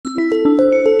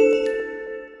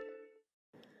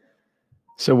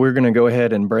So we're going to go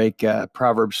ahead and break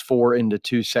Proverbs 4 into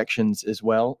two sections as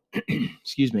well.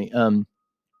 Excuse me.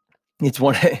 It's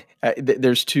one.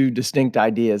 There's two distinct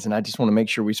ideas, and I just want to make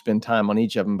sure we spend time on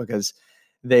each of them because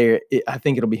I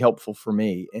think it'll be helpful for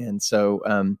me. And so,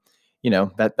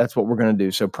 that's what we're going to do.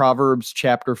 So Proverbs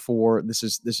chapter 4. This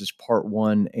is part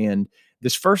one, and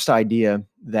this first idea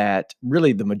that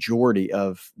really the majority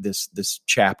of this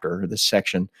chapter or this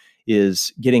section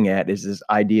is getting at is this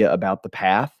idea about the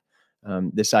path.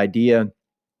 This idea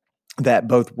that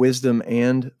both wisdom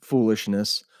and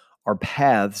foolishness are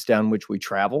paths down which we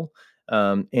travel.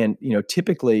 And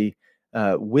typically,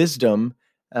 wisdom,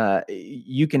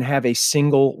 you can have a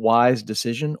single wise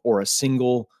decision or a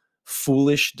single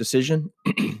foolish decision.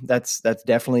 That's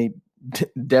definitely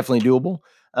doable.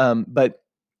 But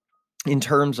in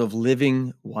terms of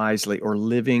living wisely or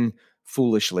living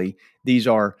foolishly, these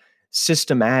are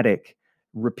systematic,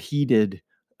 repeated,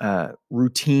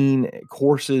 routine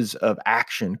courses of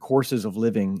action, courses of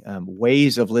living,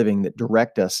 ways of living that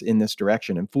direct us in this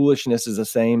direction. And foolishness is the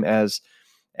same as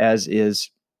is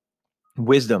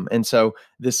wisdom. And so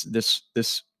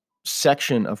this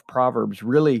section of Proverbs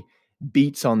really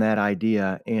beats on that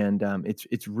idea, and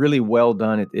it's really well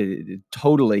done. It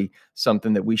totally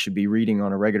something that we should be reading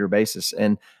on a regular basis,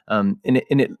 and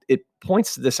it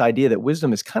points to this idea that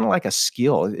wisdom is kind of like a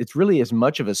skill. It's really as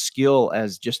much of a skill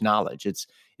as just knowledge. It's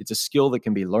a skill that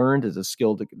can be learned. It's a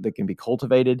skill that can be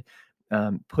cultivated,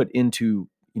 put into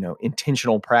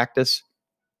intentional practice.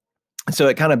 So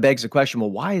it kind of begs the question: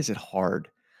 well, why is it hard?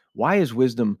 Why is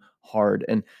wisdom hard?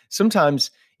 And sometimes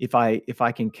if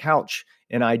I can couch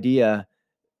an idea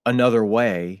another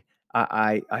way,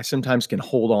 I sometimes can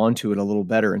hold on to it a little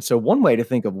better. And so one way to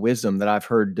think of wisdom that I've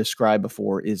heard described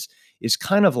before is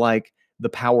kind of like the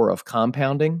power of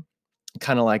compounding,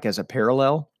 kind of like as a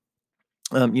parallel.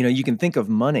 You can think of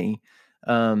money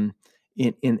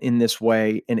in this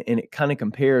way, and it kind of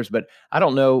compares. But I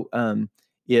don't know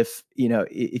if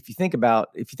if you think about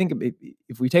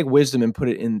if we take wisdom and put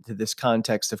it into this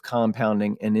context of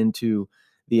compounding and into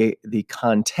the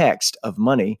context of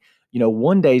money,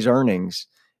 one day's earnings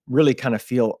really kind of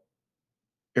feel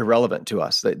irrelevant to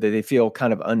us. They feel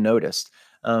kind of unnoticed.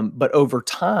 But over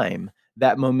time,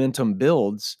 that momentum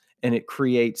builds and it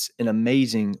creates an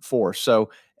amazing force. So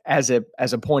as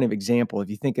a point of example,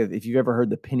 if you've ever heard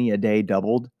the penny a day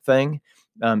doubled thing,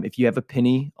 if you have a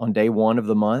penny on day one of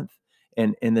the month,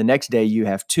 and the next day you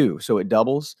have two, so it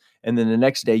doubles, and then the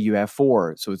next day you have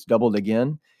four, so it's doubled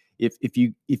again. If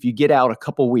you get out a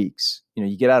couple weeks,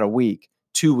 you get out a week,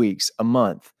 2 weeks, a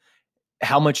month,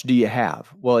 how much do you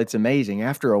have? Well, it's amazing.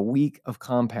 After a week of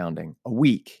compounding,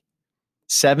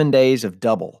 7 days of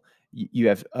double, you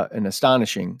have an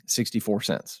astonishing 64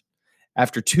 cents.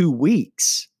 After 2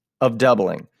 weeks of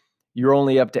doubling, you're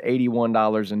only up to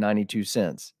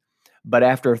 $81.92. But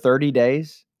after 30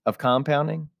 days of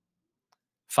compounding,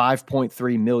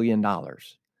 $5.3 million.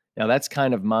 Now that's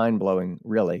kind of mind-blowing,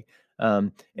 really.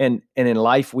 And in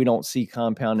life, we don't see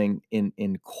compounding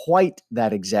in quite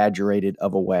that exaggerated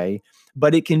of a way,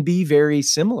 but it can be very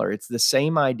similar. It's the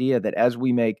same idea that as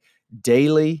we make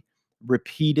daily,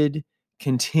 repeated,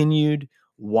 continued,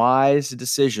 wise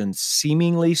decisions,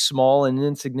 seemingly small and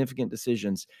insignificant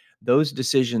decisions, those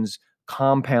decisions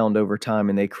compound over time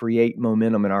and they create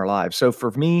momentum in our lives. So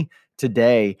for me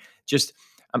today, just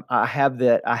I have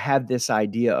this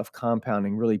idea of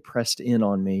compounding really pressed in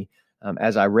on me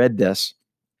as I read this.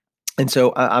 And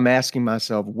so I'm asking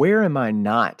myself, where am I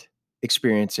not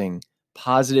experiencing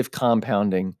positive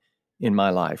compounding in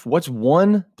my life? What's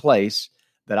one place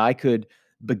that I could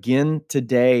begin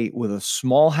today with a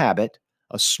small habit,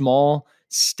 a small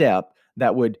step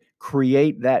that would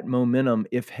create that momentum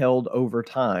if held over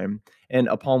time and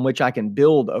upon which I can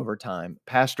build over time?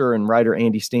 Pastor and writer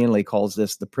Andy Stanley calls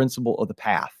this the principle of the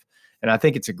path. And I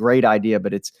think it's a great idea,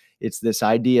 but it's this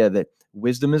idea that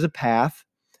wisdom is a path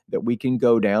that we can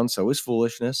go down, so is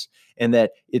foolishness, and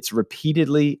that it's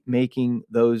repeatedly making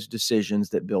those decisions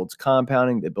that builds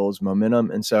compounding, that builds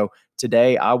momentum. And so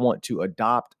today I want to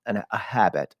adopt a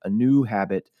habit, a new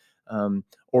habit,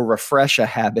 or refresh a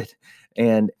habit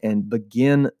and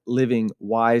begin living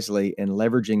wisely and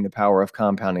leveraging the power of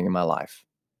compounding in my life.